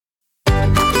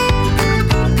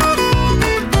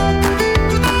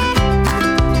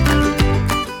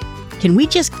Can we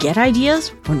just get ideas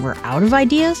when we're out of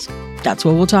ideas? That's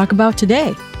what we'll talk about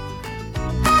today.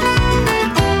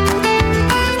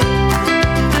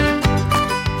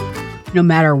 No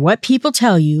matter what people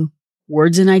tell you,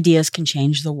 words and ideas can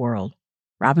change the world.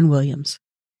 Robin Williams.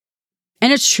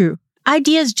 And it's true.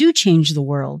 Ideas do change the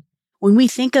world. When we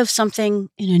think of something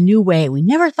in a new way we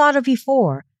never thought of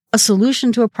before, a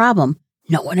solution to a problem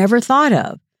no one ever thought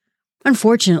of.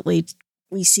 Unfortunately,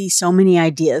 we see so many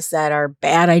ideas that are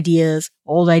bad ideas,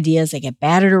 old ideas, they get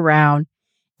battered around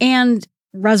and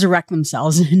resurrect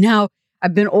themselves. And now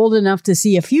I've been old enough to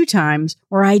see a few times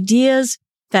where ideas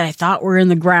that I thought were in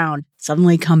the ground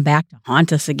suddenly come back to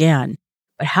haunt us again.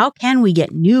 But how can we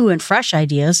get new and fresh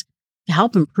ideas to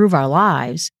help improve our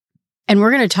lives? And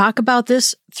we're going to talk about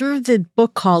this through the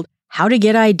book called How to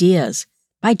Get Ideas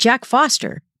by Jack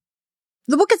Foster.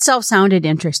 The book itself sounded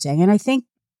interesting, and I think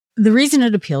the reason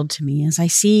it appealed to me is I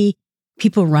see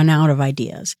people run out of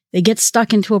ideas. They get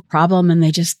stuck into a problem and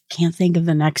they just can't think of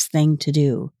the next thing to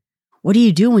do. What do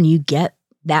you do when you get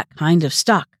that kind of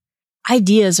stuck?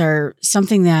 Ideas are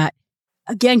something that,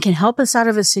 again, can help us out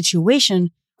of a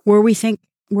situation where we think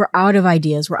we're out of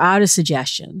ideas, we're out of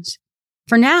suggestions.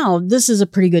 For now, this is a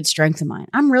pretty good strength of mine.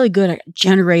 I'm really good at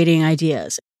generating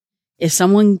ideas. If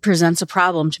someone presents a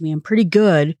problem to me, I'm pretty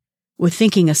good with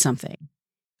thinking of something.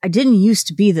 I didn't used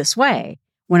to be this way.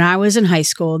 When I was in high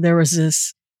school, there was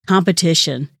this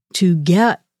competition to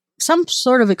get some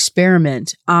sort of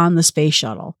experiment on the space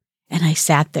shuttle. And I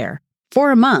sat there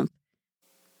for a month.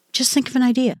 Just think of an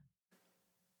idea.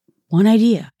 One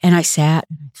idea. And I sat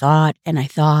and I thought and I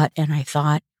thought and I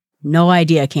thought. No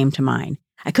idea came to mind.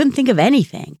 I couldn't think of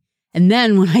anything. And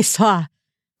then when I saw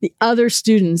the other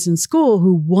students in school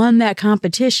who won that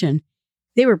competition,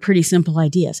 they were pretty simple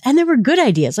ideas. And they were good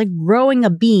ideas, like growing a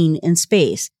bean in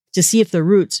space to see if the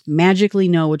roots magically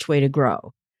know which way to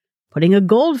grow. Putting a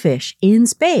goldfish in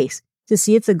space to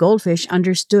see if the goldfish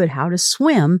understood how to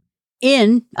swim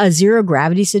in a zero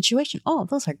gravity situation. Oh,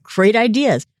 those are great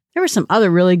ideas. There were some other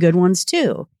really good ones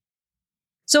too.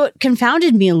 So it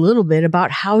confounded me a little bit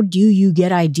about how do you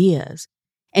get ideas?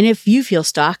 And if you feel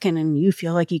stuck and you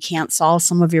feel like you can't solve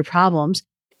some of your problems,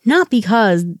 not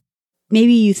because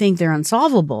maybe you think they're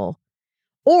unsolvable,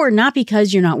 or not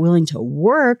because you're not willing to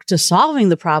work to solving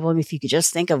the problem, if you could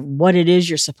just think of what it is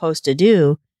you're supposed to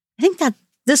do, I think that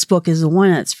this book is the one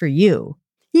that's for you.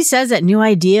 He says that new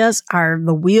ideas are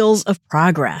the wheels of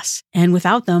progress, and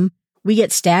without them, we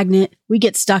get stagnant, we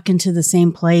get stuck into the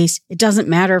same place. It doesn't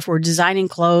matter if we're designing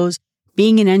clothes,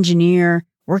 being an engineer,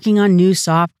 working on new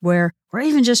software, or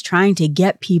even just trying to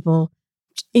get people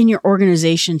in your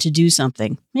organization to do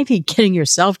something. Maybe getting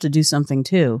yourself to do something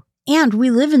too. And we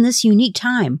live in this unique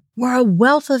time where a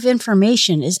wealth of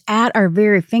information is at our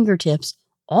very fingertips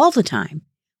all the time.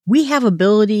 We have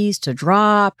abilities to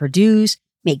draw, produce,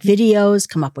 make videos,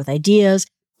 come up with ideas,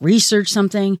 research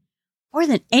something, more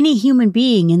than any human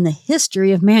being in the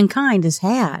history of mankind has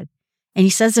had. And he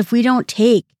says if we don't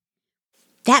take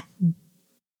that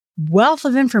wealth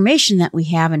of information that we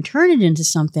have and turn it into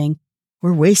something,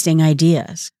 we're wasting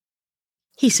ideas.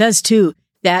 He says, too,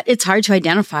 that it's hard to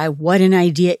identify what an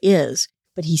idea is,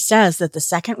 but he says that the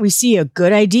second we see a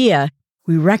good idea,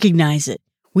 we recognize it,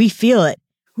 we feel it.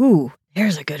 Ooh,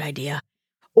 there's a good idea.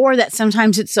 Or that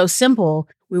sometimes it's so simple,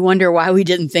 we wonder why we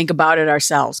didn't think about it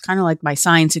ourselves, kind of like my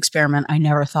science experiment I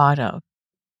never thought of.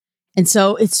 And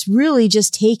so it's really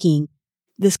just taking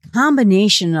this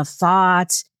combination of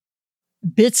thoughts,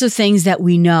 bits of things that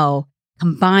we know,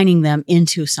 combining them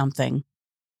into something.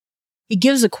 He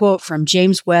gives a quote from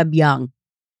James Webb Young.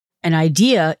 An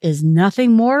idea is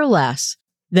nothing more or less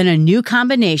than a new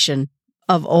combination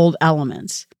of old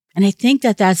elements. And I think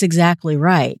that that's exactly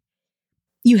right.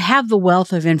 You have the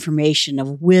wealth of information,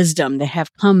 of wisdom that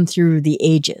have come through the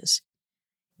ages.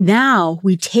 Now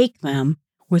we take them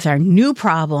with our new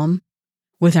problem,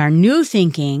 with our new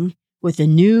thinking, with the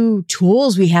new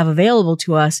tools we have available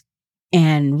to us,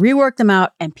 and rework them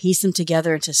out and piece them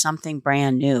together into something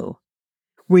brand new.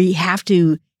 We have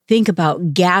to think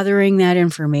about gathering that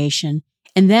information.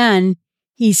 And then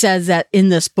he says that in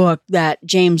this book that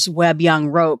James Webb Young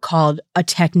wrote called A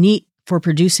Technique for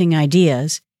Producing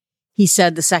Ideas, he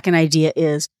said the second idea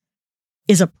is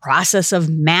a process of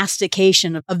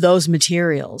mastication of those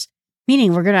materials,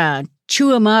 meaning we're going to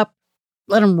chew them up,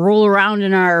 let them roll around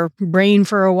in our brain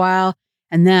for a while,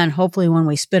 and then hopefully when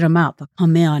we spit them out, they'll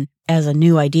come in as a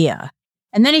new idea.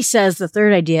 And then he says the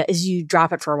third idea is you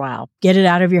drop it for a while, get it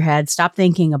out of your head, stop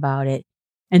thinking about it.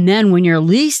 And then when you're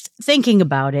least thinking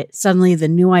about it, suddenly the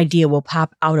new idea will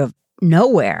pop out of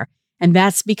nowhere. And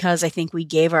that's because I think we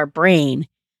gave our brain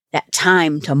that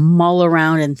time to mull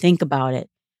around and think about it.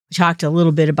 We talked a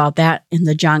little bit about that in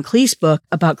the John Cleese book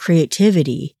about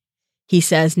creativity. He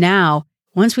says now,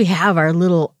 once we have our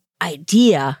little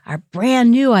idea, our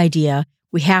brand new idea,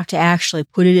 we have to actually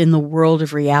put it in the world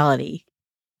of reality.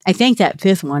 I think that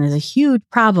fifth one is a huge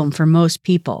problem for most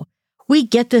people. We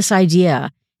get this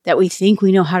idea that we think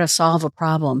we know how to solve a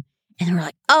problem. And we're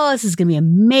like, oh, this is going to be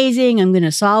amazing. I'm going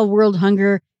to solve world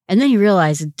hunger. And then you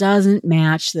realize it doesn't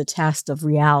match the test of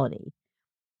reality.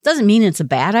 Doesn't mean it's a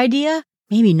bad idea.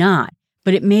 Maybe not.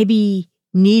 But it maybe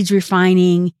needs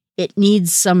refining. It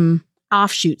needs some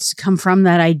offshoots to come from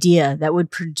that idea that would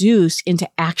produce into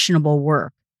actionable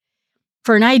work.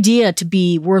 For an idea to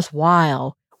be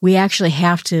worthwhile, we actually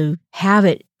have to have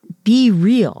it be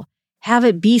real, have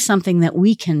it be something that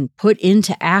we can put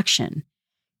into action.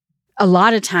 A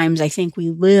lot of times, I think we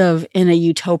live in a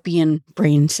utopian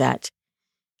brain set.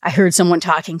 I heard someone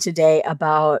talking today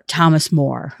about Thomas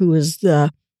More, who was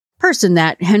the person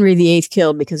that Henry VIII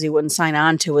killed because he wouldn't sign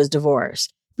on to his divorce.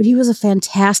 But he was a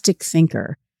fantastic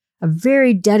thinker, a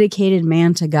very dedicated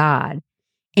man to God.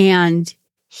 And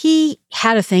he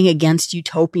had a thing against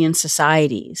utopian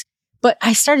societies. But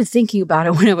I started thinking about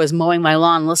it when I was mowing my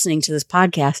lawn listening to this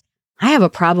podcast. I have a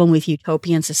problem with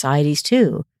utopian societies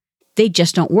too. They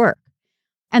just don't work.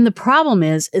 And the problem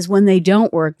is when they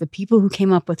don't work, the people who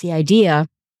came up with the idea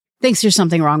thinks there's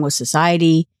something wrong with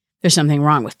society. There's something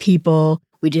wrong with people.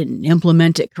 We didn't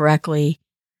implement it correctly.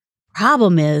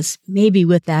 Problem is maybe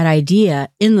with that idea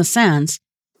in the sense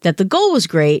that the goal was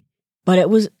great, but it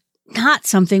was not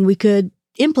something we could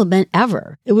implement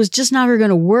ever. It was just never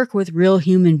going to work with real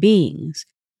human beings.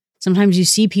 Sometimes you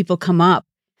see people come up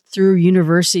through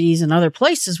universities and other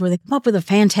places where they come up with a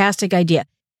fantastic idea.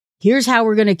 Here's how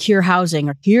we're going to cure housing,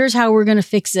 or here's how we're going to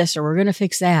fix this, or we're going to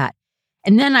fix that.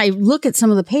 And then I look at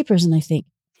some of the papers and I think,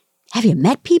 have you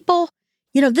met people?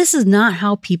 This is not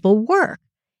how people work.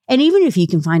 And even if you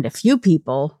can find a few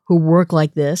people who work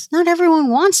like this, not everyone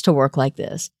wants to work like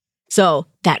this. So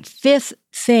that fifth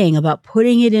thing about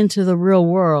putting it into the real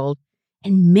world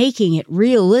and making it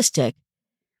realistic,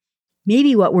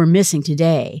 maybe what we're missing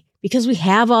today, because we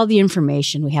have all the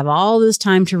information, we have all this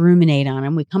time to ruminate on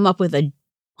them, we come up with a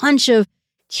bunch of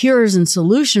cures and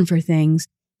solution for things.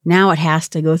 Now it has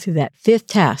to go through that fifth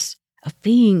test of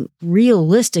being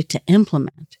realistic to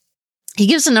implement. He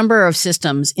gives a number of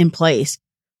systems in place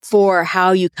for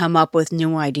how you come up with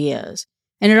new ideas.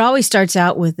 And it always starts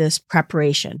out with this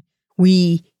preparation.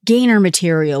 We gain our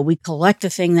material. We collect the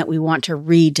thing that we want to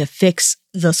read to fix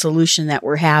the solution that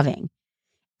we're having.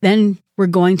 Then we're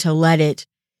going to let it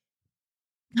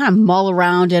kind of mull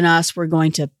around in us. We're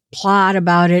going to plot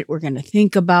about it. We're going to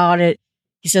think about it.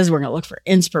 He says we're going to look for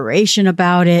inspiration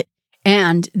about it.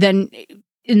 And then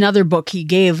another book he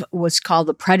gave was called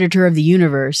The Predator of the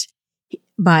Universe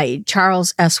by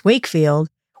Charles S. Wakefield.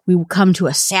 We will come to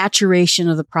a saturation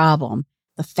of the problem,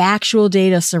 the factual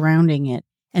data surrounding it.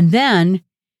 And then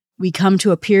we come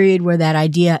to a period where that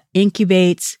idea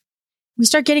incubates. We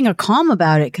start getting a calm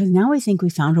about it because now we think we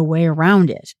found a way around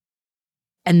it.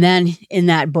 And then in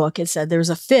that book, it said there's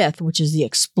a fifth, which is the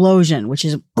explosion, which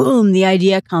is boom, the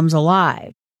idea comes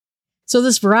alive. So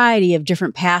this variety of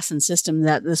different paths and systems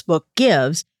that this book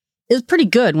gives is pretty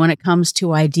good when it comes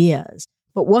to ideas.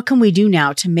 But what can we do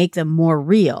now to make them more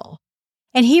real?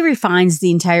 And he refines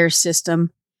the entire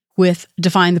system with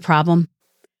define the problem,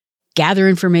 gather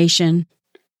information,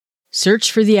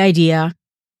 search for the idea,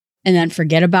 and then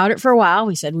forget about it for a while.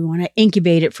 We said we want to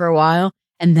incubate it for a while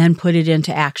and then put it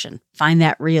into action. Find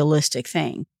that realistic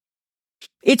thing.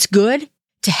 It's good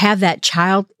to have that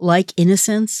childlike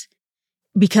innocence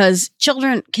because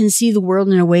children can see the world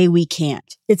in a way we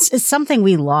can't. It's something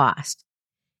we lost.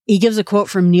 He gives a quote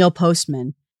from Neil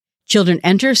Postman. Children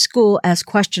enter school as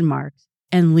question marks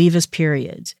and leave as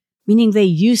periods, meaning they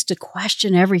used to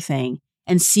question everything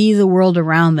and see the world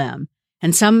around them.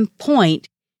 And some point,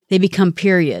 they become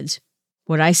periods.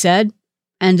 What I said,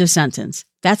 end of sentence.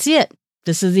 That's it.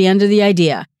 This is the end of the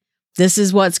idea. This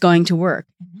is what's going to work.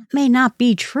 That may not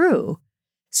be true.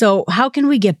 So how can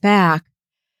we get back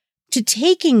to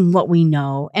taking what we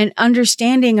know and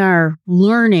understanding our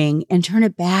learning and turn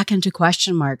it back into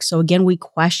question marks? So again, we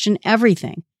question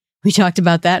everything. We talked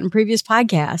about that in previous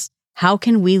podcasts. How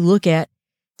can we look at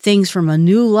things from a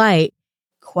new light,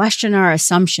 question our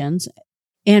assumptions,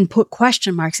 and put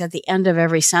question marks at the end of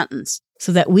every sentence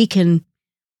so that we can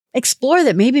explore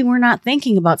that maybe we're not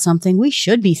thinking about something we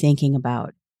should be thinking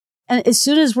about. And as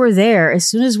soon as we're there, as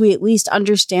soon as we at least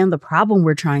understand the problem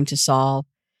we're trying to solve,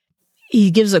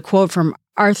 he gives a quote from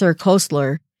Arthur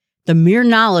Koestler, the mere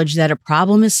knowledge that a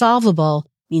problem is solvable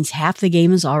means half the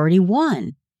game is already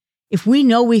won. If we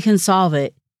know we can solve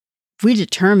it, we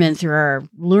determine through our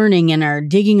learning and our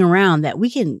digging around that we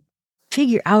can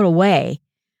figure out a way,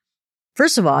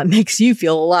 first of all, it makes you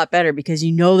feel a lot better because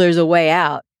you know there's a way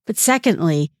out. But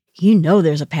secondly, you know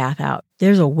there's a path out.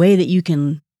 There's a way that you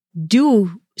can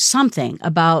do something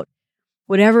about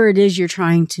whatever it is you're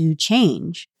trying to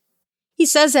change. He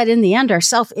says that in the end, our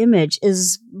self-image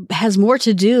has more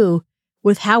to do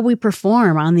with how we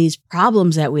perform on these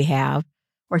problems that we have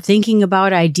or thinking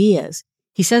about ideas.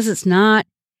 He says it's not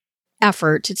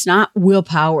effort, it's not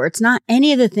willpower, it's not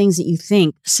any of the things that you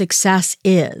think success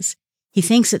is. He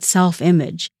thinks it's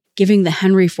self-image, giving the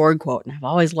Henry Ford quote, and I've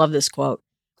always loved this quote,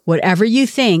 whatever you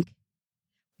think,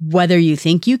 whether you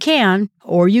think you can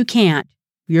or you can't,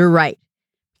 you're right.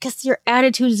 Because your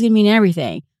attitude is going to mean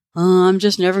everything. I'm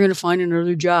just never going to find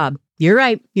another job. You're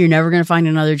right. You're never going to find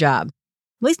another job.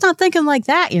 At least not thinking like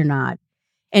that, you're not.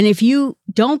 And if you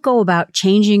don't go about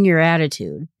changing your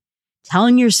attitude,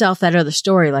 telling yourself that other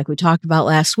story like we talked about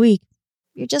last week,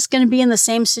 you're just going to be in the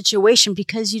same situation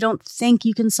because you don't think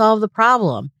you can solve the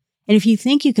problem. And if you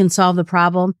think you can solve the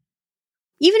problem,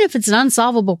 even if it's an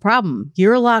unsolvable problem,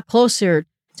 you're a lot closer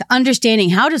to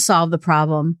understanding how to solve the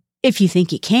problem if you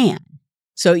think you can.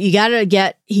 So you got to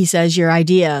get, he says, your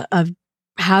idea of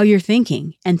how you're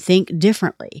thinking and think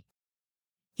differently.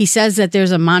 He says that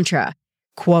there's a mantra,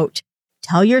 quote,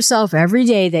 tell yourself every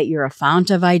day that you're a fount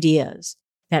of ideas,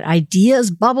 that ideas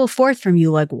bubble forth from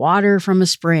you like water from a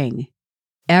spring.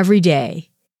 Every day.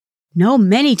 No,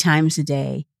 many times a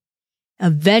day.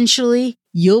 Eventually,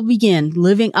 you'll begin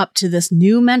living up to this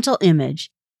new mental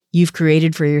image you've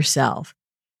created for yourself.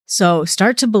 So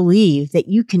start to believe that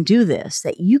you can do this,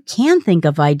 that you can think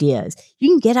of ideas. You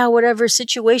can get out whatever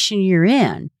situation you're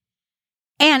in.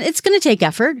 And it's going to take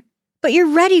effort, but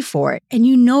you're ready for it. And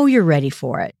you know you're ready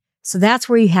for it. So that's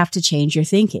where you have to change your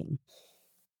thinking.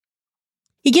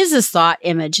 He gives this thought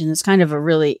image, and it's kind of a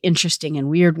really interesting and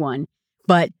weird one.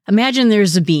 But imagine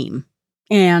there's a beam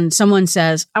and someone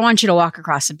says, I want you to walk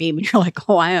across the beam. And you're like,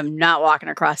 oh, I am not walking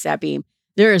across that beam.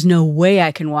 There is no way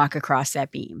I can walk across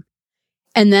that beam.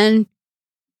 And then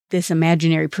this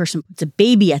imaginary person puts a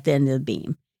baby at the end of the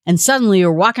beam. And suddenly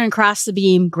you're walking across the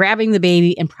beam, grabbing the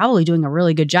baby, and probably doing a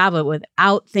really good job of it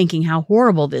without thinking how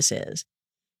horrible this is.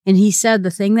 And he said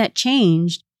the thing that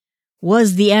changed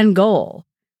was the end goal.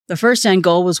 The first end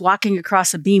goal was walking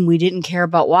across a beam we didn't care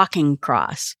about walking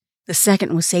across. The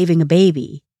second was saving a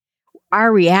baby.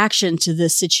 Our reaction to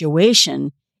this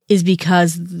situation is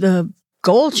because the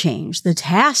goal changed, the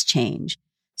task changed.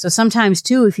 So sometimes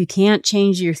too, if you can't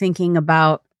change your thinking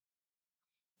about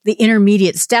the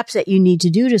intermediate steps that you need to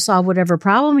do to solve whatever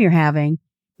problem you're having,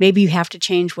 maybe you have to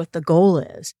change what the goal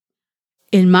is.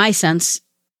 In my sense,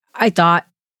 I thought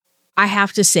I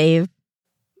have to save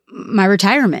my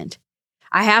retirement.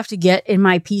 I have to get in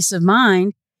my peace of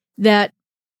mind that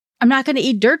I'm not going to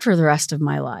eat dirt for the rest of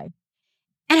my life.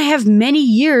 And I have many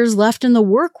years left in the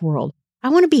work world. I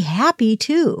want to be happy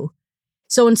too.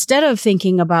 So instead of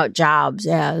thinking about jobs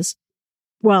as,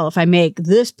 well, if I make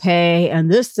this pay and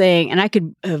this thing, and I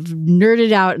could have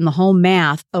nerded out in the whole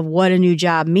math of what a new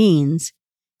job means,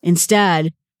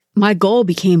 instead, my goal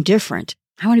became different.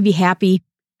 I want to be happy.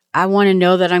 I want to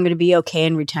know that I'm going to be okay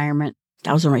in retirement.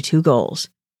 Those are my two goals.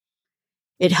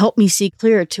 It helped me see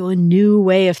clear to a new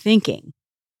way of thinking.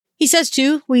 He says,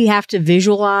 too, we have to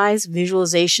visualize.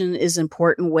 Visualization is an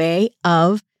important way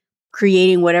of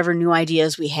creating whatever new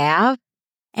ideas we have.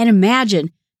 And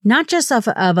imagine, not just of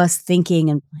us thinking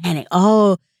and planning.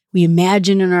 Oh, we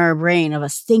imagine in our brain of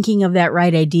us thinking of that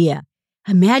right idea.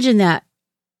 Imagine that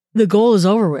the goal is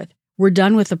over with. We're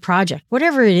done with the project,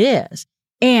 whatever it is.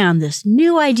 And this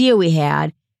new idea we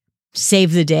had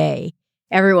saved the day.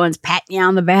 Everyone's patting you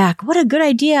on the back. What a good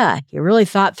idea. You really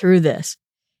thought through this.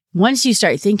 Once you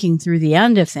start thinking through the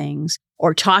end of things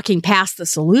or talking past the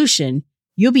solution,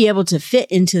 you'll be able to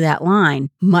fit into that line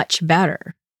much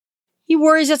better. He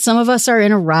worries that some of us are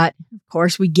in a rut. Of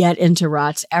course, we get into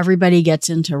ruts. Everybody gets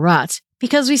into ruts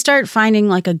because we start finding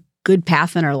like a good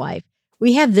path in our life.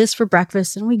 We have this for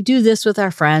breakfast and we do this with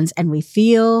our friends and we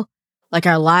feel like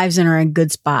our lives are in a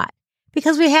good spot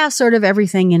because we have sort of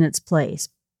everything in its place.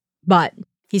 But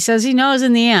he says he knows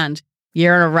in the end,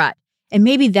 you're in a rut. And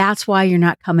maybe that's why you're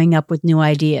not coming up with new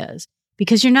ideas,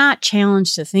 because you're not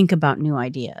challenged to think about new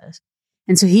ideas.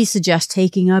 And so he suggests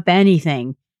taking up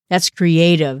anything that's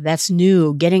creative, that's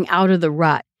new, getting out of the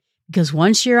rut. Because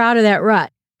once you're out of that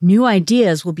rut, new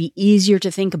ideas will be easier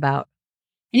to think about.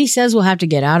 And he says we'll have to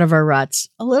get out of our ruts,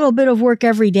 a little bit of work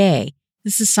every day.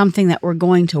 This is something that we're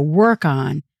going to work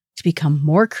on to become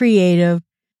more creative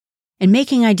and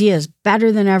making ideas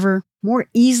better than ever, more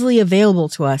easily available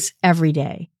to us every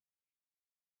day.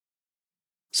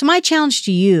 So my challenge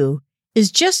to you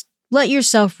is just let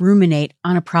yourself ruminate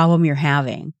on a problem you're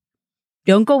having.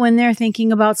 Don't go in there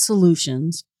thinking about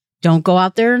solutions. Don't go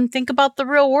out there and think about the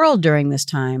real world during this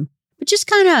time, but just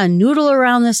kind of noodle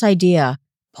around this idea.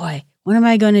 Boy, what am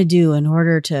I going to do in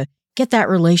order to get that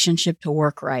relationship to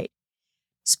work right?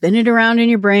 Spin it around in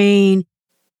your brain,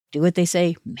 do what they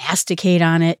say, masticate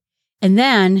on it, and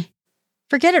then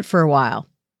forget it for a while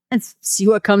and see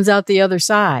what comes out the other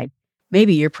side.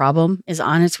 Maybe your problem is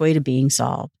on its way to being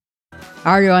solved. All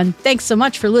right, everyone, thanks so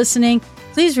much for listening.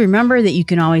 Please remember that you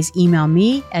can always email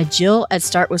me at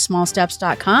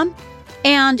jill@startwithsmallsteps.com.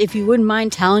 And if you wouldn't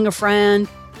mind telling a friend,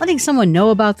 letting someone know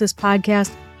about this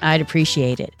podcast, I'd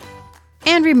appreciate it.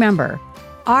 And remember,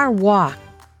 our walk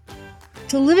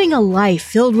to living a life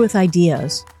filled with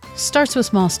ideas starts with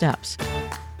small steps.